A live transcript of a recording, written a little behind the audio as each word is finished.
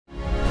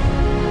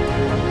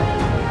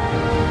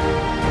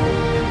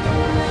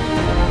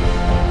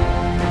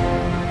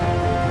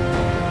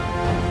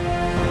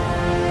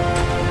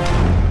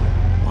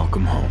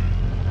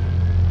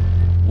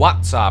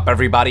What's up,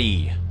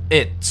 everybody?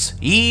 It's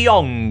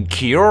Eong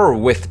here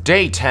with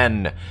Day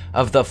 10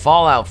 of the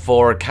Fallout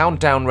 4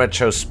 Countdown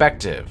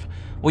Retrospective.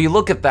 Will you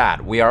look at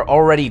that, we are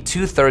already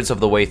 2/3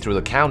 of the way through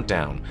the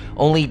countdown,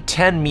 only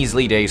 10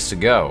 measly days to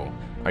go.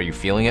 Are you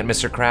feeling it,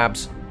 Mr.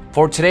 Krabs?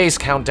 For today's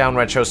Countdown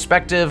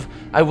Retrospective,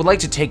 I would like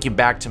to take you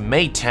back to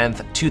May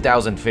 10th,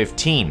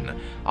 2015.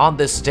 On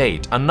this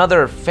date,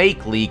 another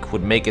fake leak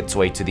would make its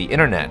way to the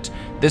internet,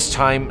 this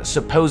time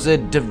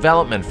supposed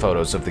development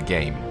photos of the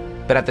game.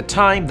 But at the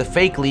time, the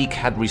fake leak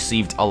had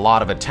received a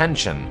lot of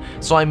attention,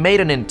 so I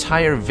made an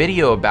entire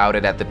video about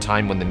it at the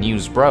time when the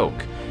news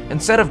broke.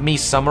 Instead of me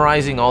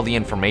summarizing all the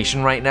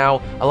information right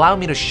now, allow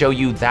me to show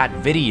you that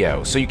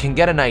video so you can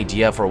get an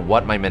idea for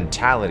what my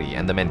mentality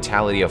and the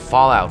mentality of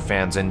Fallout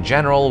fans in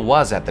general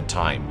was at the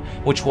time,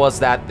 which was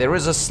that there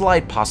is a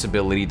slight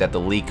possibility that the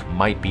leak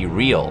might be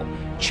real.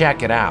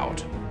 Check it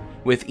out.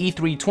 With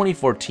E3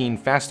 2014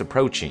 fast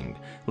approaching,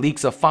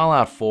 leaks of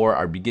Fallout 4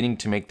 are beginning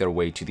to make their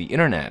way to the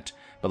internet.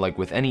 But like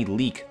with any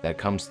leak that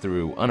comes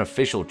through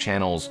unofficial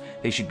channels,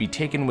 they should be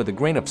taken with a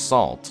grain of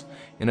salt.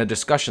 In a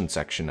discussion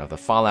section of the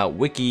Fallout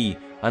Wiki,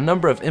 a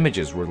number of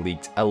images were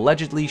leaked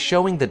allegedly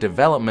showing the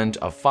development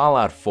of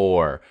Fallout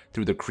 4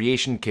 through the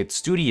Creation Kit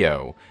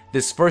Studio.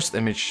 This first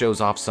image shows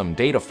off some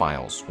data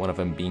files, one of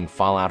them being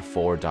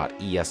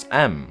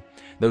fallout4.esm.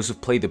 Those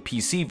who've played the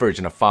PC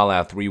version of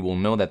Fallout 3 will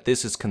know that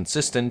this is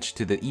consistent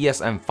to the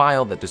ESM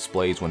file that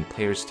displays when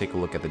players take a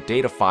look at the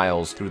data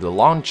files through the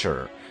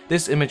launcher.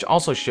 This image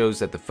also shows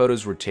that the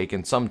photos were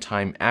taken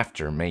sometime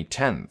after May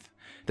 10th.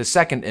 The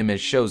second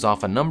image shows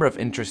off a number of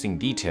interesting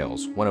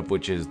details, one of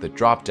which is the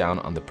drop-down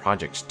on the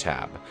Projects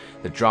tab.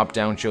 The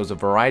drop-down shows a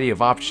variety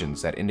of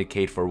options that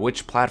indicate for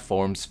which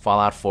platforms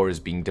Fallout 4 is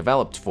being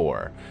developed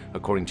for.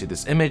 According to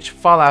this image,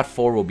 Fallout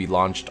 4 will be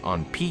launched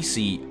on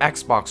PC,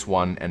 Xbox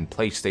One, and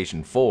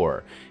PlayStation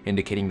 4,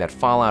 indicating that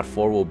Fallout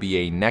 4 will be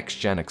a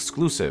next-gen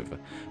exclusive.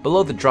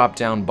 Below the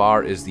drop-down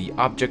bar is the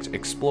Object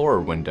Explorer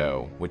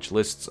window, which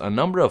lists a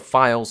number of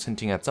files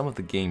hinting at some of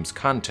the game's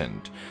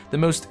content. The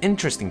most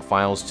interesting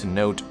files to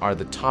note are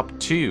the top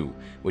two,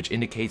 which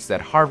indicates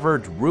that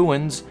Harvard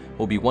Ruins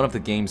will be one of the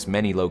game's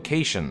many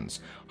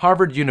locations.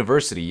 Harvard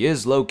University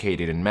is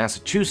located in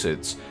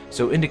Massachusetts,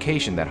 so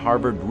indication that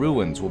Harvard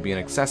Ruins will be an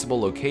accessible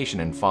location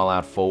in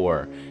Fallout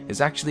 4 is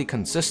actually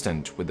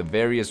consistent with the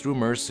various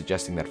rumors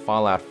suggesting that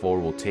Fallout 4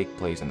 will take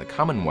place in the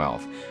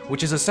Commonwealth,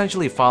 which is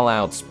essentially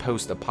Fallout's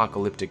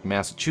post-apocalyptic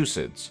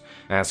Massachusetts.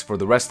 As for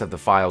the rest of the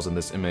files in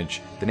this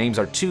image, the names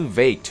are too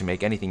vague to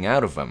make anything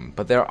out of them,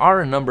 but there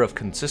are a number of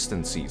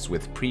consistencies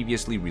with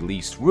previously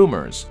released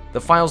rumors.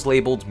 The files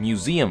labeled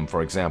Museum,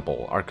 for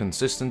example, are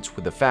consistent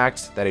with the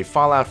fact that a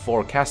Fallout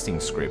 4 casting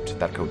script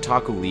that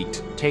Kotaku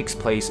leaked takes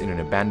place in an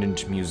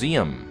abandoned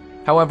museum.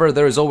 However,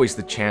 there is always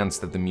the chance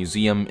that the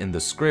museum in the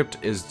script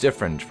is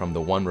different from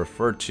the one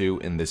referred to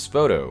in this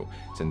photo,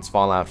 since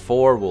Fallout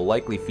 4 will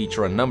likely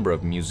feature a number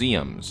of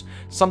museums.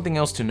 Something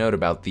else to note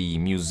about the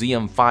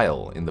museum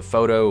file in the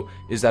photo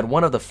is that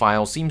one of the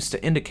files seems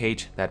to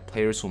indicate that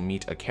players will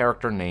meet a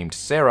character named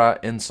Sarah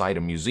inside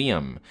a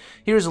museum.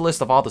 Here's a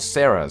list of all the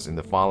Sarahs in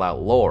the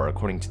Fallout lore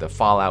according to the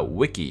Fallout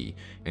Wiki,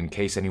 in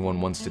case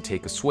anyone wants to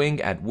take a swing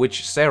at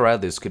which Sarah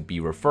this could be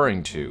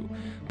referring to,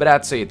 but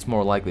I'd say it's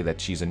more likely that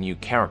she's a new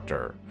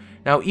character.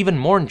 Now, even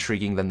more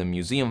intriguing than the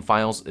museum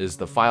files is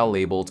the file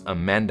labeled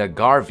Amanda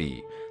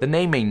Garvey. The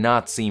name may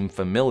not seem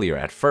familiar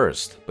at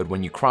first, but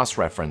when you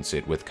cross-reference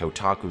it with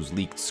Kotaku's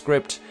leaked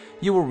script,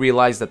 you will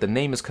realize that the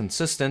name is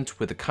consistent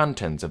with the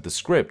contents of the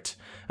script.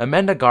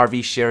 Amanda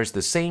Garvey shares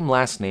the same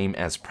last name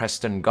as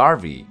Preston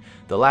Garvey,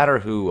 the latter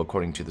who,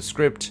 according to the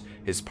script,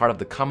 is part of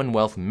the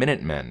Commonwealth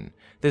Minutemen.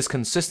 This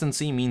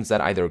consistency means that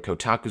either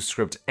Kotaku's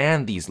script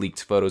and these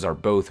leaked photos are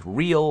both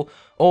real,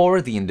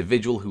 or the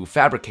individual who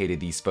fabricated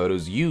these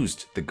photos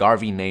used the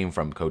Garvey name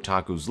from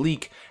Kotaku's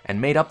leak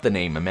and made up the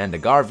name Amanda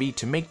Garvey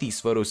to make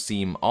these photos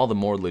seem all the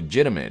more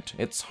legitimate.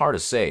 It's hard to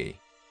say.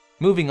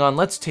 Moving on,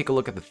 let's take a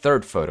look at the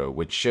third photo,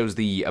 which shows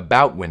the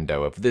About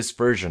window of this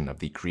version of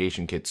the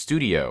Creation Kit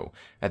Studio.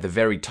 At the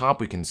very top,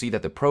 we can see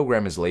that the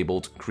program is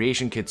labeled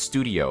Creation Kit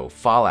Studio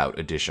Fallout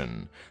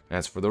Edition.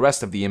 As for the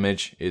rest of the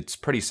image, it's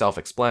pretty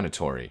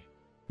self-explanatory.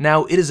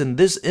 Now, it is in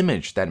this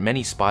image that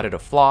many spotted a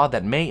flaw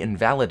that may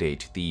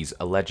invalidate these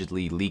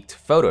allegedly leaked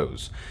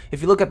photos.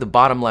 If you look at the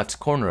bottom left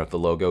corner of the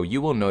logo,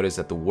 you will notice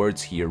that the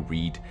words here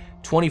read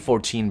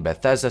 2014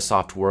 Bethesda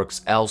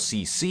Softworks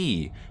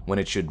LCC, when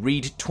it should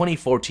read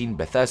 2014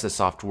 Bethesda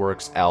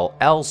Softworks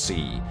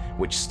LLC,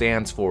 which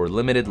stands for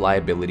Limited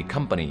Liability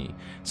Company.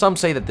 Some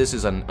say that this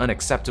is an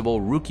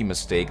unacceptable rookie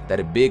mistake that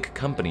a big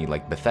company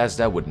like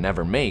Bethesda would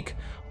never make,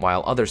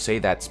 while others say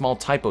that small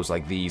typos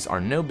like these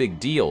are no big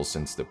deal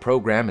since the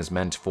program is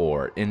meant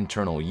for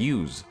internal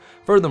use.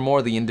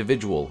 Furthermore, the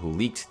individual who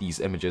leaked these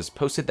images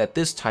posted that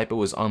this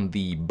typo is on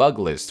the bug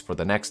list for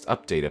the next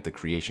update of the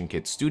Creation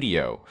Kit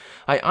Studio.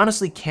 I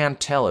honestly can't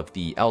tell if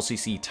the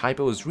LCC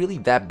typo is really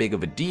that big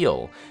of a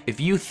deal. If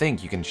you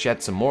think you can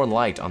shed some more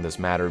light on this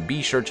matter,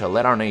 be sure to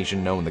let our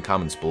nation know in the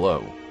comments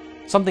below.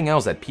 Something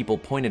else that people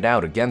pointed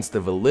out against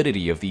the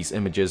validity of these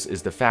images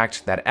is the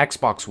fact that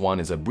Xbox One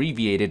is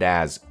abbreviated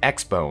as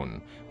Xbone,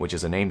 which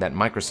is a name that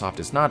Microsoft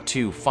is not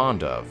too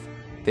fond of.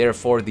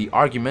 Therefore, the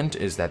argument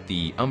is that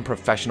the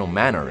unprofessional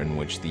manner in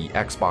which the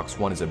Xbox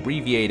One is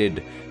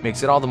abbreviated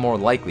makes it all the more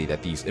likely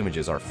that these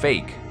images are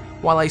fake.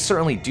 While I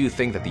certainly do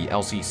think that the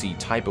LCC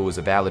typo is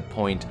a valid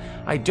point,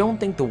 I don't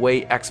think the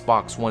way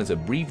Xbox One is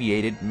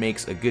abbreviated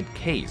makes a good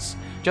case.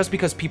 Just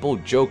because people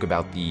joke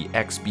about the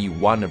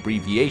XB1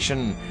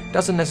 abbreviation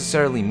doesn't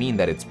necessarily mean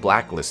that it's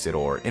blacklisted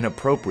or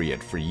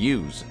inappropriate for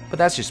use, but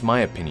that's just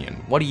my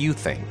opinion. What do you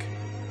think?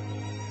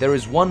 There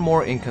is one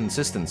more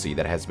inconsistency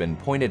that has been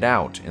pointed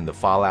out in the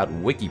Fallout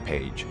wiki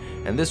page,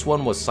 and this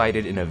one was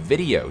cited in a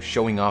video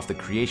showing off the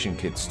Creation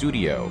Kit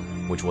studio,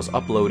 which was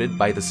uploaded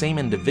by the same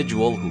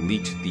individual who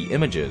leaked the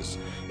images.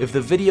 If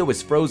the video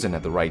is frozen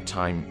at the right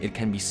time, it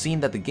can be seen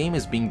that the game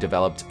is being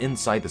developed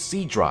inside the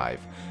C drive.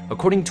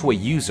 According to a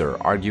user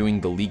arguing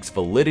the leak's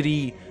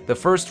validity, the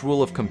first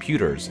rule of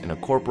computers in a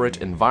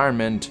corporate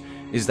environment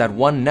is that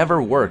one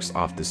never works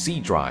off the C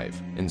drive.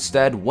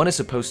 Instead, one is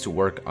supposed to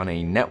work on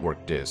a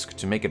network disk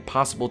to make it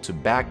possible to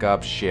back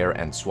up, share,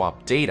 and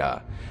swap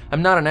data.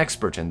 I'm not an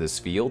expert in this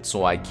field,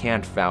 so I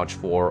can't vouch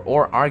for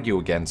or argue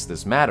against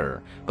this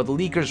matter, but the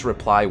leaker's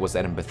reply was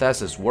that in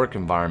Bethesda's work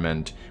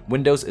environment,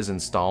 Windows is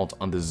installed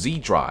on the Z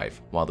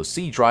drive, while the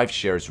C drive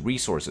shares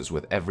resources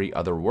with every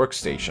other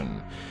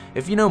workstation.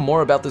 If you know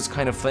more about this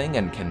kind of thing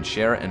and can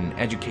share an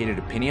educated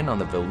opinion on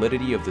the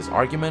validity of this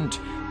argument,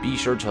 be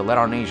sure to let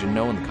our nation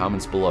know in the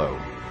comments below.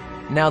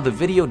 Now, the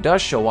video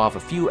does show off a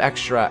few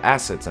extra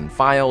assets and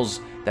files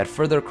that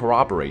further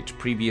corroborate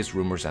previous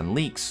rumors and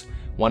leaks.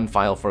 One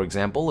file, for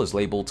example, is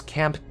labeled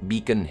Camp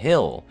Beacon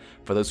Hill.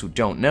 For those who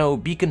don't know,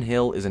 Beacon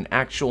Hill is an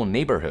actual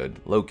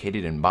neighborhood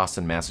located in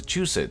Boston,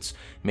 Massachusetts,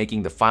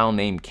 making the file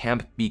name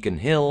Camp Beacon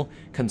Hill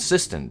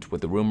consistent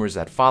with the rumors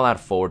that Fallout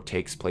 4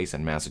 takes place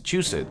in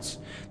Massachusetts.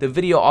 The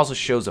video also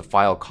shows a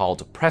file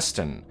called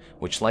Preston,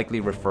 which likely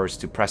refers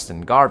to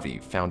Preston Garvey,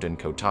 found in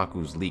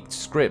Kotaku's leaked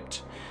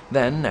script.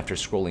 Then, after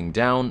scrolling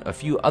down, a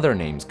few other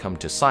names come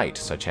to sight,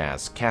 such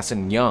as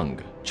Casson Young,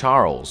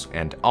 Charles,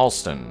 and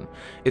Alston.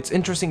 It's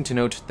interesting to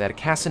note that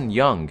Casson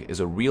Young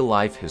is a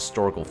real-life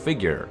historical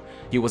figure.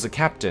 He was a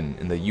captain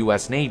in the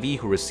US Navy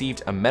who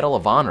received a Medal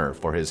of Honor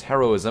for his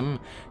heroism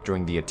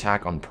during the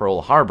attack on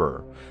Pearl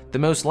Harbor. The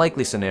most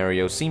likely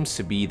scenario seems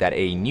to be that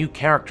a new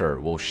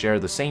character will share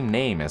the same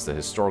name as the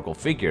historical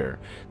figure,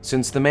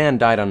 since the man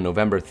died on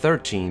November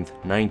 13th,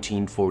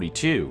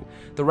 1942.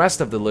 The rest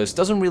of the list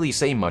doesn't really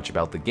say much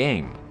about the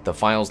game. The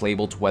files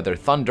labeled Weather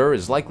Thunder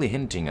is likely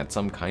hinting at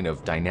some kind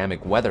of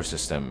dynamic weather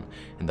system,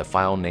 and the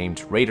file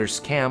named Raiders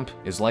Camp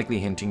is likely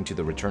hinting to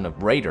the return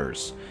of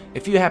Raiders.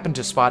 If you happen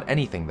to spot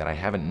anything that I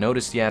haven't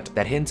noticed yet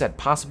that hints at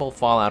possible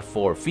Fallout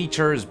 4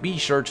 features, be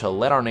sure to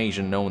let our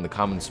nation know in the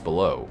comments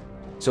below.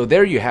 So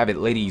there you have it,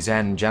 ladies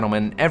and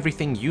gentlemen,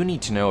 everything you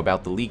need to know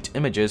about the leaked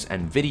images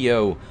and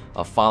video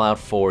of Fallout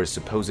 4's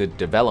supposed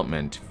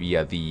development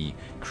via the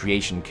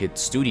Creation Kit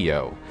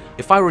studio.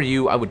 If I were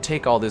you, I would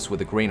take all this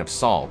with a grain of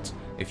salt.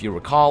 If you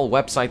recall,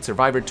 website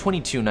Survivor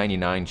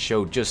 2299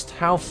 showed just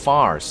how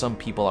far some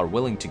people are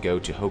willing to go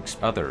to hoax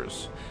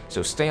others,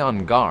 so stay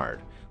on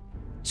guard.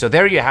 So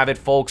there you have it,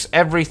 folks,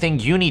 everything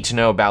you need to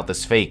know about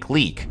this fake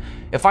leak.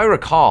 If I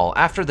recall,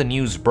 after the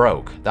news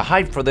broke, the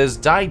hype for this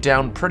died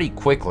down pretty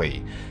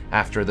quickly.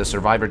 After the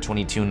Survivor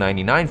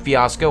 2299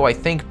 fiasco, I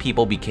think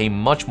people became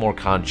much more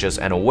conscious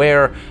and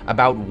aware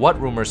about what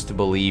rumors to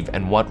believe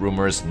and what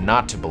rumors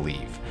not to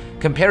believe.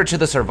 Compared to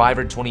the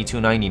Survivor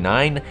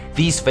 2299,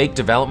 these fake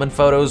development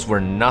photos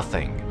were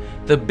nothing.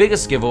 The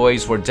biggest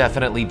giveaways were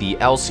definitely the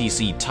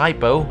LCC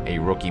typo, a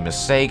rookie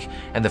mistake,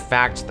 and the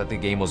fact that the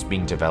game was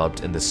being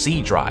developed in the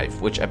C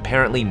drive, which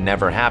apparently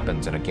never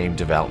happens in a game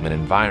development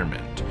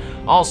environment.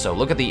 Also,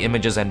 look at the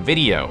images and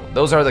video.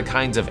 Those are the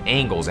kinds of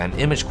angles and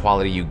image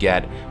quality you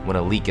get when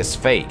a leak is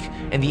fake.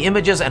 And the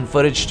images and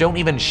footage don't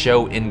even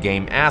show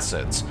in-game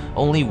assets,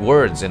 only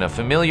words in a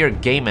familiar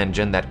game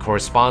engine that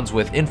corresponds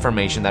with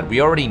information that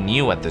we already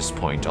knew at this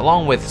point,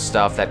 along with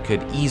stuff that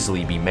could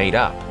easily be made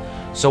up.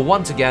 So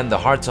once again, the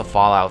hearts of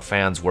Fallout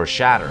fans were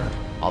shattered,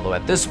 although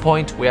at this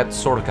point we had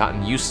sort of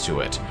gotten used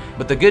to it.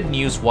 But the good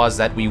news was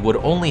that we would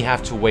only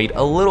have to wait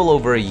a little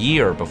over a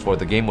year before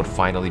the game would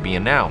finally be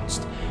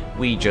announced.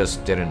 We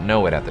just didn't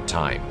know it at the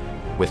time.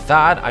 With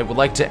that, I would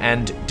like to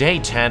end Day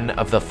 10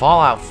 of the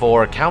Fallout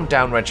 4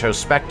 Countdown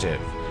Retrospective.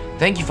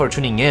 Thank you for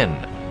tuning in.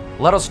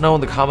 Let us know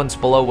in the comments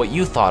below what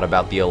you thought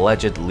about the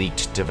alleged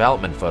leaked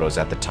development photos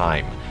at the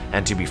time.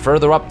 And to be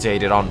further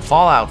updated on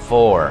Fallout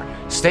 4,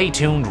 stay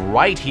tuned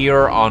right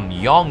here on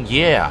Young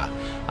Yeah.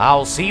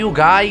 I'll see you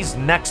guys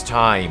next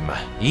time.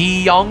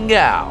 Young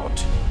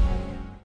out.